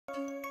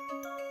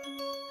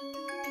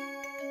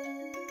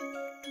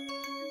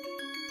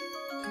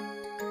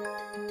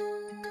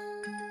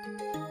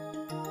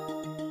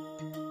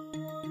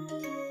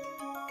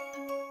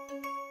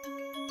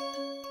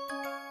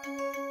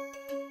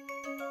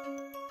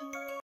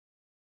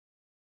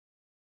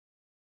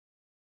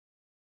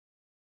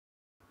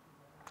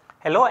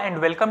Hello and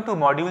welcome to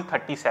module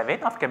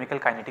 37 of chemical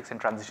kinetics and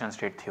transition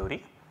state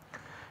theory.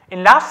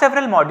 In last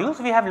several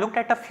modules we have looked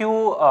at a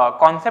few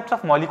concepts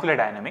of molecular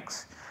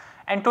dynamics,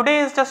 and today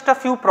is just a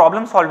few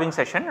problem solving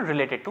session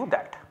related to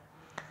that.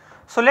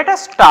 So let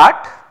us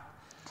start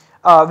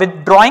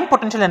with drawing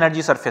potential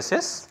energy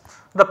surfaces.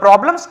 The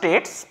problem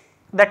states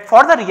that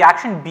for the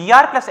reaction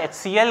Br plus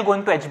HCl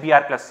going to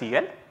HBr plus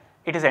Cl,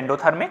 it is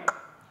endothermic.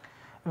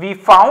 We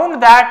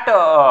found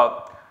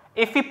that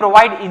if we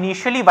provide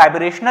initially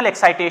vibrational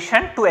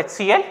excitation to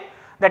HCl,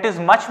 that is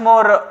much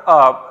more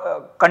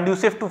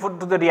conducive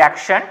to the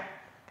reaction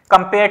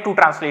compared to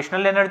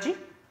translational energy,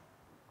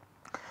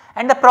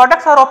 and the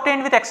products are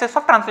obtained with excess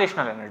of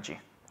translational energy.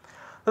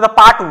 So, the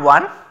part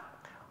 1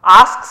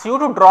 asks you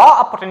to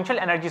draw a potential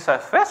energy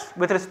surface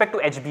with respect to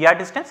HBr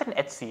distance and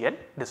HCl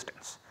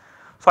distance.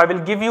 So, I will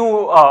give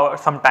you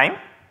some time,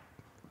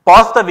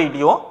 pause the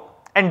video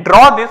and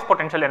draw this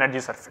potential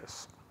energy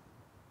surface.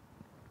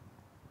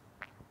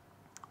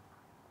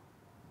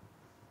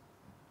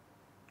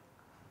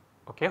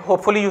 Okay,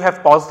 hopefully you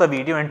have paused the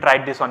video and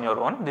tried this on your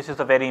own. This is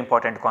a very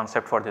important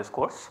concept for this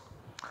course.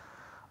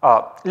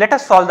 Let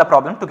us solve the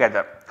problem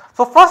together.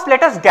 So, first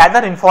let us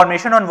gather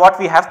information on what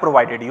we have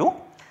provided you.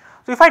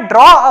 So, if I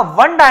draw a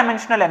one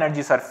dimensional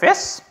energy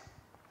surface,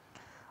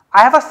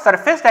 I have a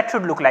surface that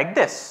should look like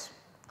this,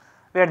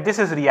 where this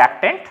is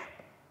reactant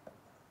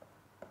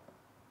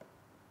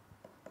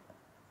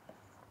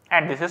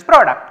and this is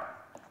product.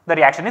 The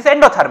reaction is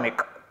endothermic.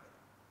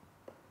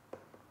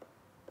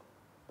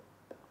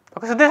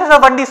 Okay, so this is a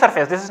 1D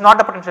surface, this is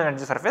not a potential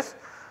energy surface,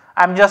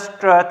 I am just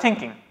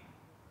thinking.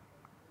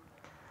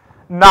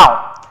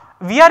 Now,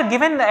 we are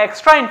given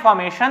extra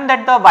information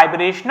that the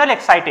vibrational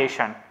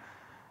excitation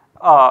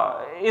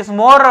is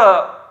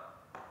more,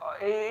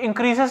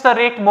 increases the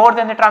rate more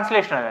than the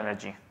translational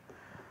energy.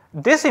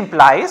 This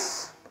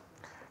implies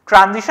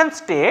transition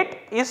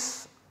state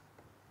is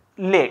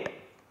late,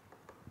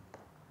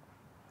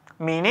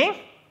 meaning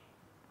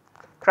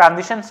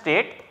transition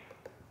state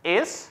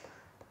is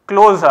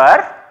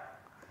closer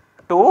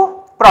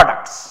to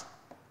products.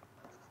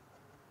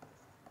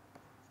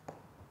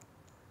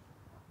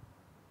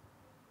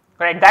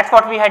 Right, that is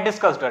what we had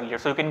discussed earlier.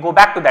 So, you can go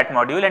back to that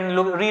module and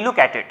relook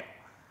at it.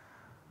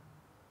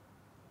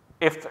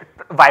 If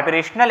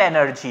vibrational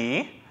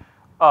energy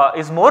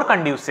is more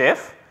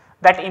conducive,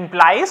 that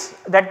implies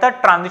that the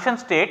transition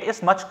state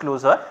is much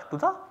closer to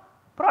the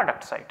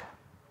product side.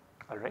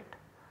 Alright.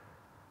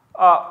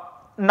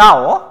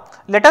 Now,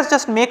 let us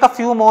just make a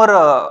few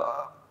more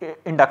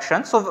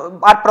induction. So,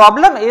 our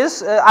problem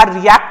is our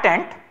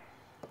reactant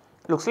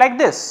looks like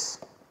this.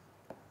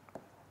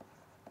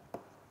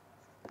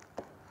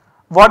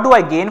 What do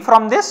I gain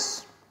from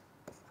this?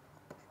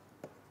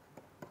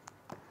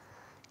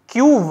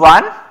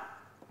 Q1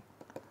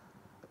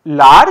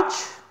 large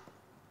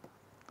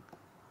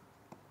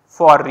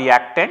for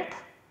reactant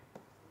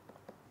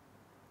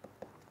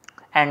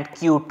and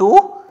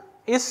Q2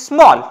 is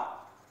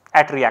small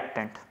at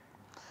reactant.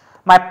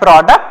 My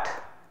product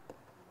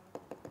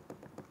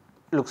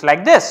looks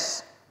like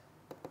this,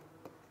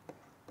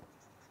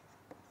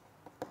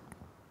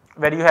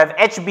 where you have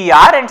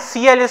HBr and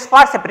Cl is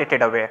far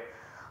separated away.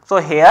 So,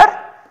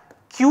 here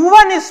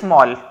Q1 is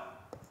small,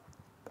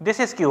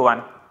 this is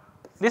Q1,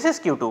 this is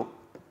Q2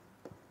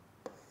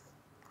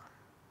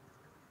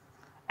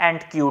 and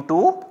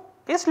Q2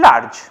 is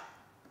large.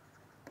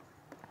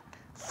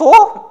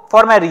 So,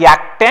 for my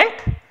reactant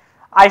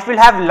I will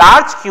have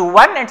large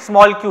Q1 and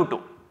small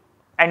Q2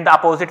 and the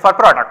opposite for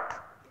product.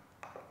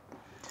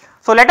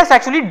 So, let us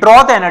actually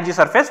draw the energy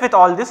surface with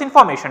all this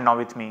information now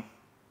with me.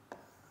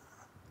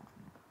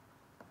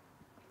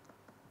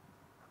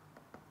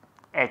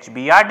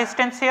 HBr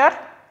distance here,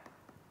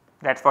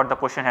 that is what the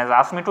question has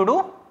asked me to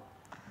do.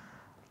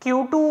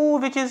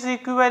 Q2 which is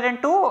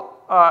equivalent to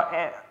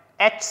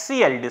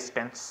HCl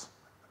distance.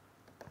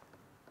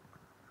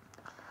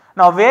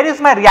 Now, where is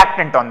my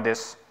reactant on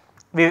this?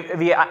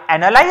 We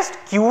analyzed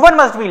Q1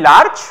 must be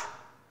large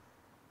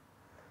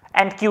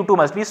and Q2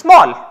 must be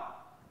small.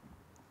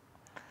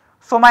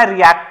 So, my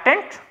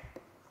reactant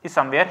is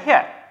somewhere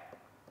here.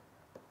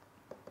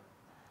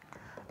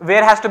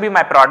 Where has to be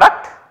my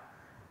product?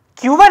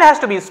 Q1 has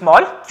to be small,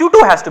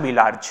 Q2 has to be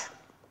large.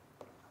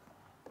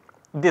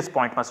 This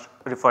point must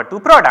refer to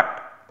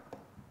product.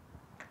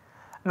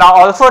 Now,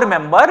 also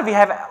remember we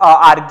have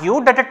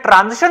argued that a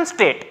transition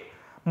state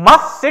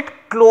must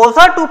sit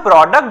closer to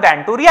product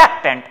than to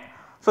reactant.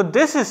 So,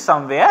 this is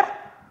somewhere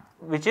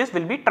which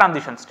will be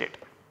transition state.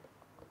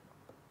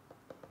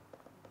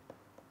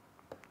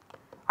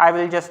 I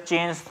will just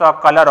change the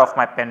color of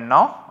my pen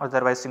now,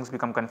 otherwise things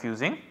become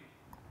confusing.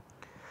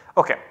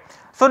 Okay.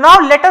 So, now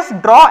let us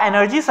draw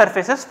energy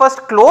surfaces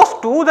first close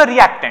to the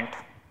reactant.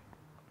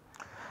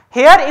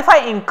 Here if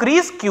I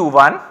increase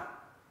Q1,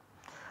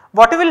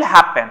 what will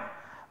happen?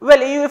 Well,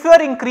 if you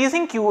are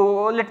increasing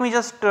Q, let me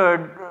just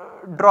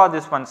draw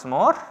this once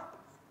more.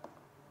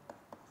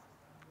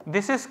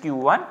 This is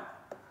Q1,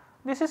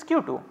 this is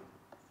Q2.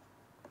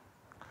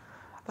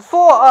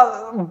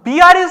 So,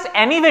 Br is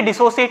anyway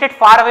dissociated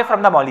far away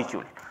from the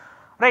molecule,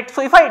 right.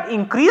 So, if I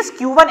increase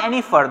Q1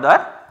 any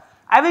further,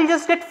 I will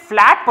just get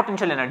flat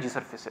potential energy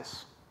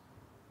surfaces.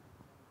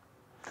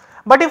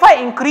 But if I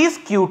increase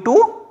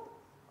Q2,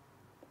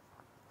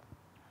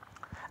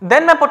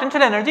 then my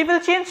potential energy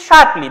will change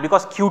sharply,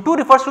 because Q2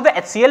 refers to the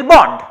HCl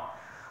bond.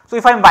 So,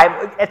 if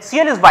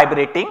HCl is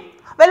vibrating,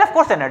 well, of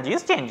course energy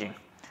is changing.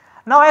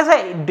 Now, as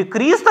I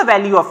decrease the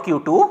value of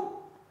Q2,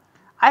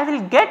 I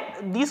will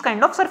get these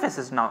kind of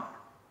surfaces now.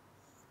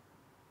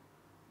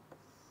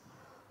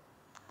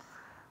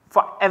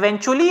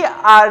 Eventually,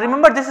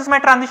 remember, this is my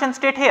transition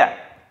state here.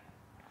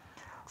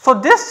 So,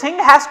 this thing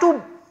has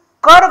to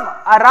curve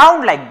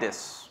around like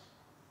this.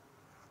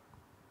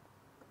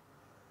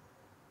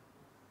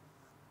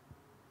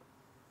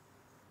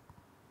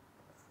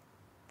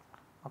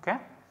 Okay.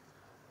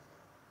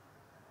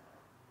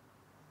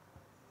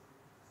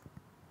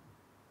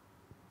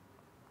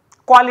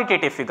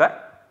 Qualitative figure,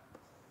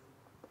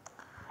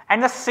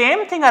 and the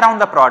same thing around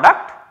the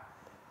product,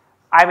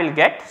 I will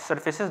get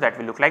surfaces that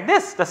will look like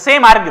this, the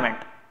same argument,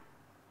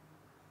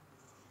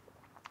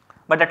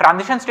 but the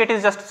transition state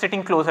is just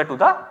sitting closer to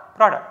the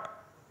product.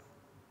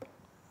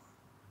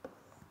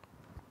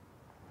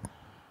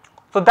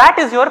 So, that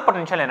is your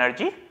potential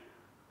energy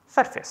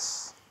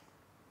surface.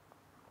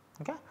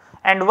 Okay.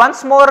 And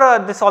once more,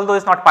 this although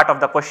is not part of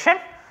the question,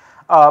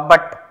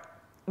 but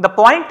the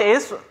point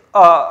is,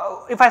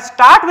 if I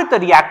start with the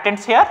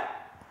reactants here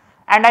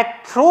and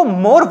I throw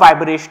more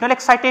vibrational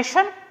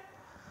excitation,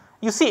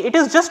 you see it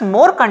is just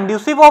more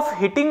conducive of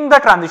hitting the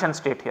transition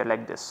state here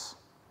like this.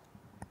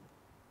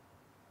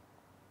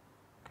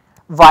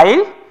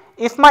 While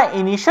if my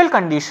initial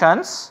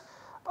conditions,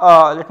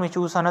 let me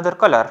choose another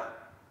color,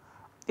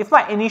 if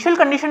my initial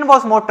condition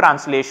was more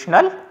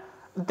translational,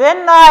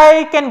 then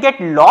I can get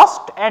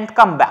lost and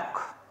come back.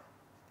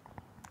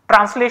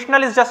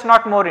 Translational is just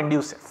not more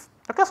inducive.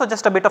 Okay, so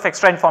just a bit of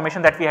extra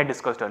information that we had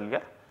discussed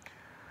earlier.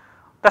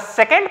 The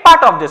second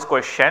part of this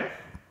question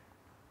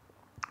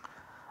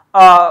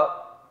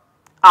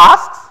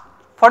asks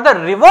for the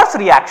reverse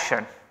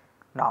reaction.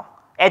 Now,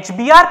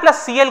 HBr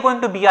plus Cl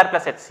going to Br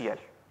plus HCl.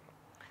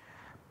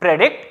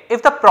 Predict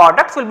if the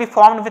products will be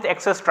formed with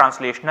excess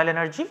translational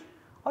energy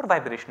or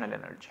vibrational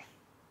energy.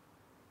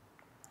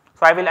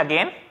 So, I will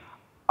again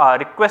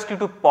request you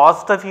to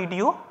pause the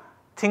video,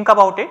 think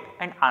about it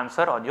and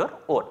answer on your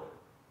own.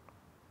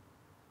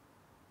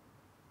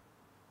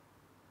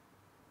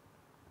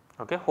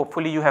 Okay,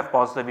 hopefully you have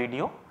paused the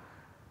video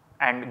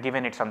and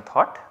given it some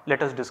thought.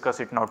 Let us discuss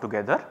it now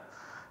together.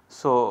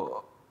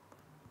 So,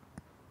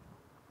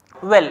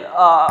 well,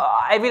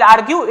 I will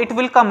argue it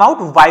will come out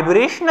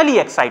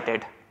vibrationally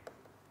excited.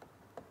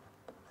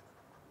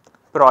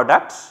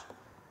 Products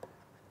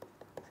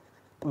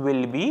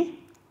will be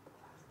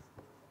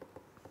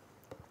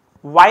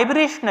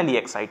vibrationally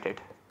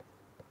excited.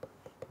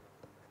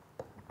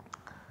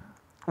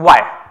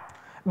 Why?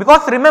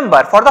 Because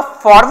remember, for the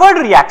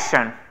forward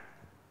reaction,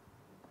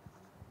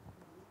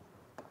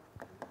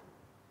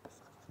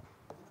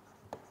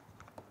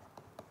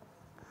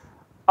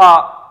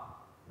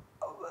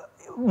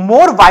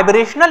 more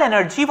vibrational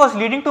energy was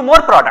leading to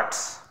more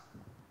products.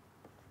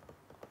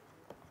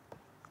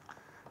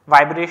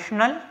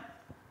 Vibrational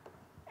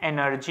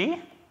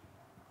energy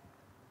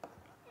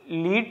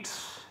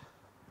leads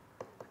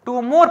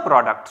to more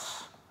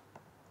products.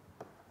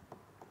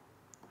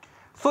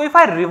 So, if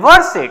I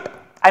reverse it,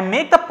 I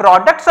make the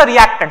products a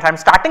reactants. I am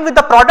starting with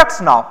the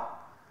products now,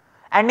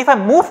 and if I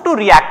move to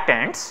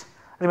reactants,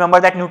 remember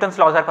that Newton's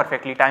laws are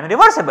perfectly time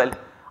reversible.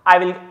 I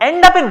will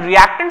end up in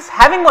reactants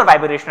having more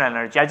vibrational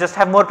energy, I just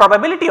have more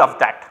probability of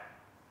that.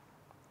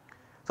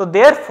 So,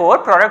 therefore,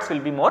 products will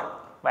be more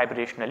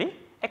vibrationally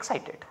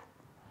excited.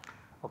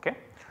 Okay.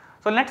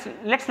 So, let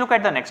us look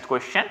at the next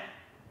question.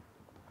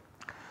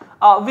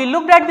 We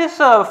looked at this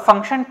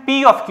function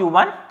P of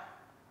Q1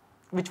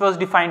 which was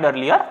defined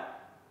earlier,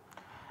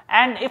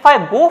 and if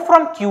I go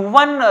from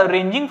Q1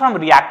 ranging from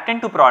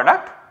reactant to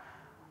product,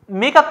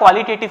 make a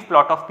qualitative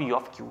plot of P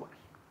of Q1.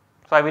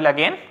 So, I will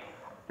again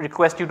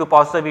request you to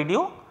pause the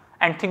video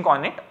and think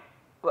on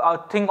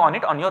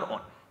it on your own.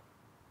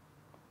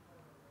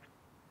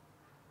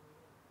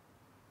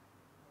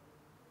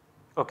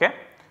 Okay.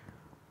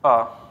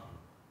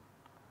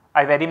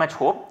 I very much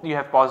hope you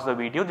have paused the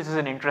video. This is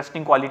an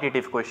interesting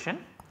qualitative question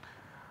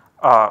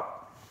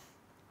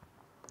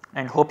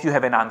and hope you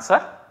have an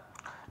answer.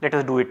 Let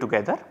us do it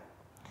together.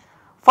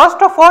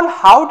 First of all,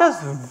 how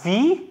does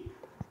V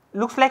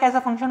looks like as a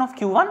function of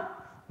Q1?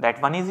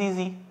 That one is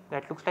easy,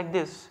 that looks like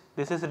this.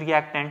 This is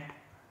reactant,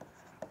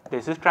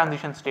 this is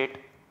transition state,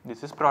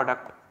 this is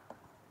product.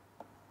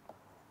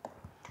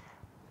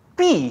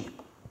 P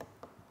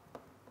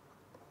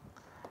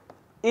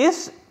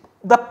is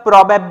the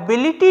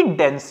probability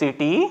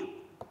density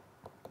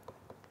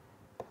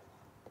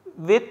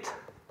with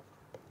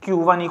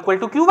Q1 equal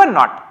to Q1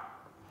 naught.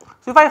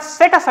 So, if I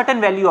set a certain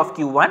value of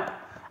Q1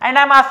 and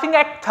I am asking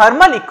at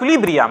thermal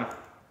equilibrium,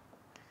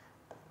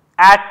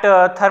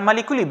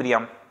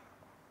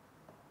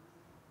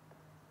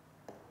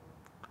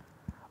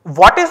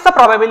 what is the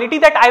probability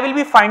that I will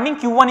be finding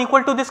Q1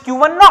 equal to this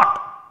Q1 naught?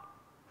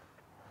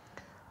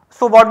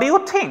 So, what do you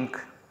think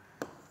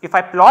if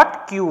I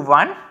plot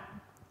Q1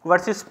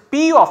 versus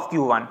P of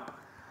Q1?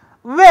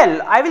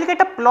 Well, I will get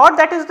a plot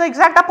that is the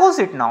exact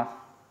opposite now.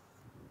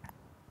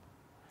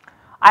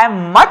 I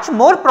am much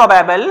more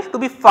probable to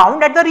be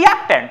found at the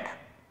reactant.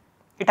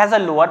 It has a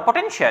lower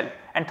potential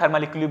and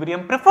thermal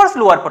equilibrium prefers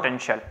lower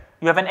potential.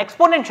 You have an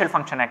exponential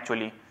function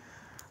actually.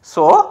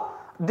 So,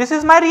 this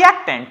is my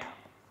reactant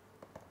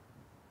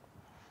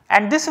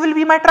and this will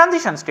be my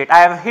transition state. I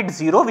have hit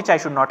 0 which I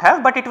should not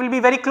have, but it will be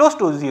very close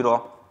to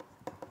 0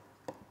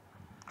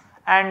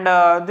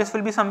 and this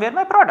will be somewhere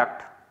my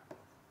product.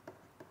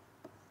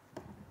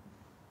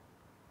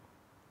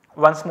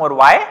 Once more,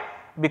 why?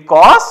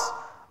 Because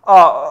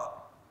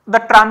the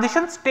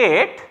transition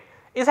state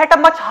is at a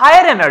much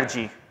higher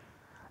energy.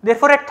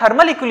 Therefore, at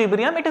thermal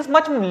equilibrium it is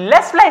much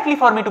less likely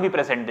for me to be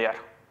present there.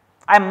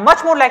 I am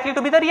much more likely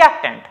to be the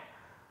reactant.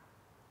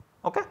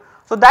 Okay.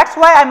 So, that is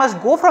why I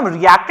must go from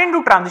reactant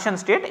to transition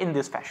state in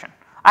this fashion.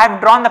 I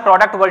have drawn the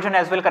product version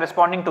as well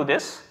corresponding to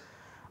this,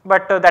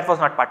 but that was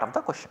not part of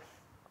the question.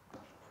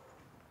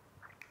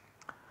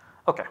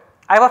 Okay.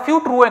 I have a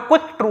few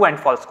quick true and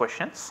false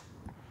questions.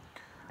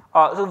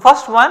 So,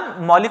 first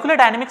one, molecular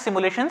dynamic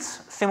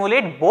simulations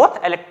simulate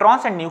both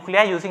electrons and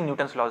nuclei using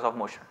Newton's laws of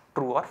motion,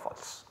 true or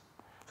false.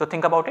 So,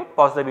 think about it,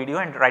 pause the video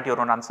and write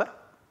your own answer.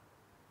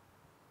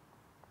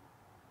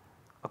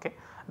 Okay.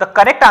 The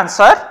correct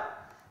answer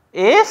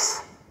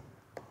is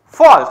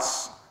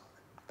false.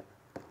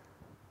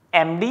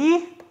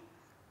 MD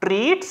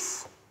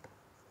treats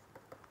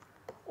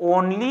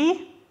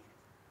only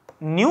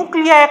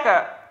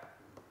nuclei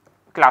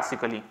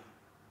classically.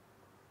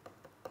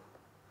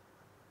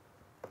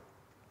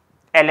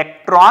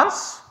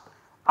 Electrons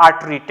are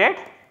treated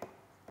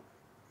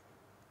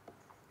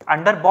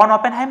under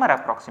Born-Oppenheimer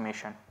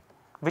approximation,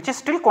 which is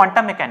still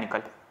quantum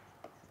mechanical.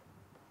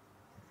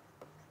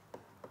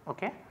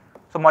 Okay.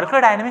 So,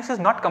 molecular dynamics is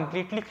not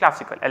completely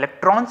classical,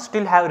 electrons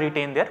still have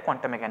retained their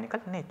quantum mechanical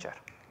nature.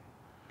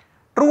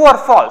 True or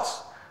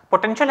false?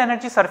 Potential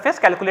energy surface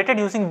calculated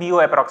using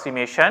BO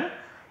approximation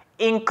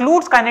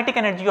includes kinetic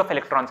energy of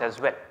electrons as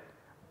well.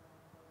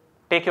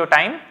 Take your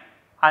time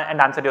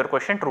and answer your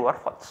question, true or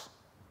false.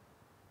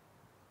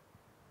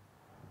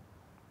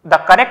 The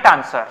correct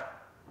answer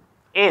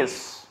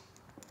is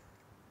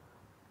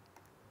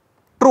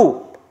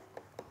true.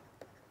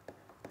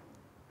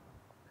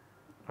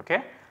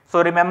 Okay.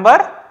 So, remember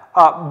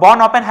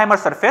Born-Oppenheimer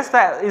surface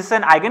is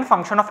an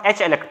eigenfunction of H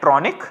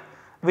electronic,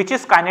 which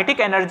is kinetic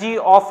energy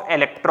of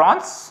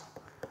electrons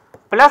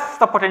plus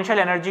the potential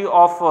energy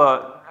of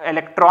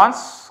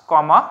electrons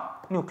comma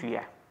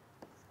nuclei,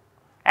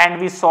 and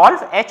we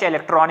solve H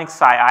electronic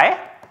psi I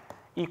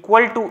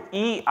equal to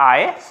E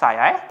I psi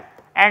I,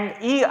 and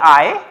E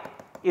I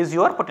is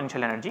your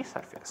potential energy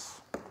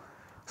surface.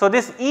 So,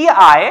 this E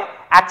I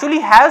actually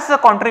has the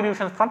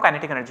contributions from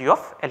kinetic energy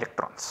of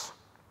electrons.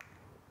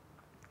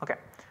 Okay.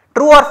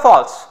 True or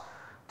false?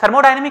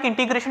 Thermodynamic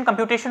integration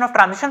computation of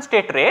transition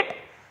state rate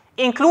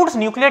includes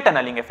nuclear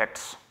tunneling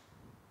effects.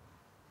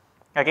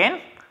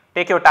 Again,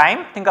 take your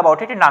time, think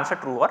about it and answer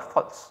true or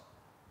false.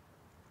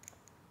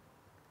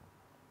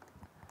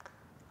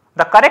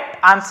 The correct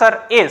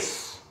answer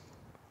is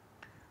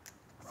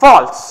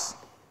false.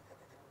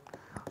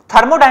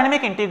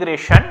 Thermodynamic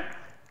integration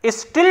is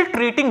still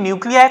treating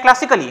nuclei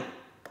classically.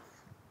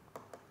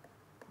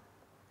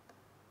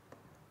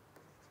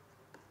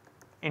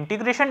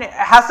 Integration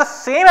has the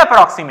same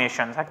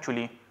approximations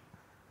actually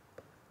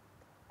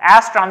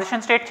as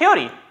transition state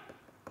theory,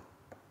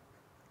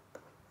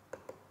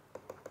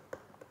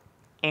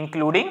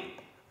 including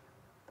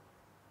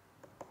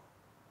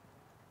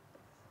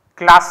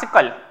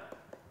classical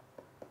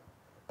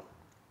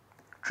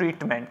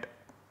treatment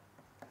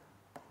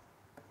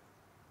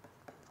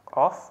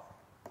of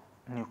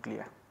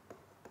nuclei.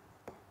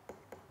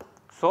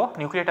 So,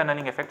 nuclear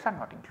tunneling effects are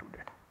not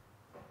included.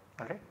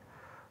 Alright.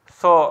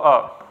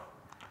 So,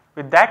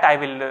 with that I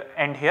will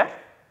end here.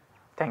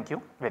 Thank you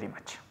very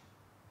much.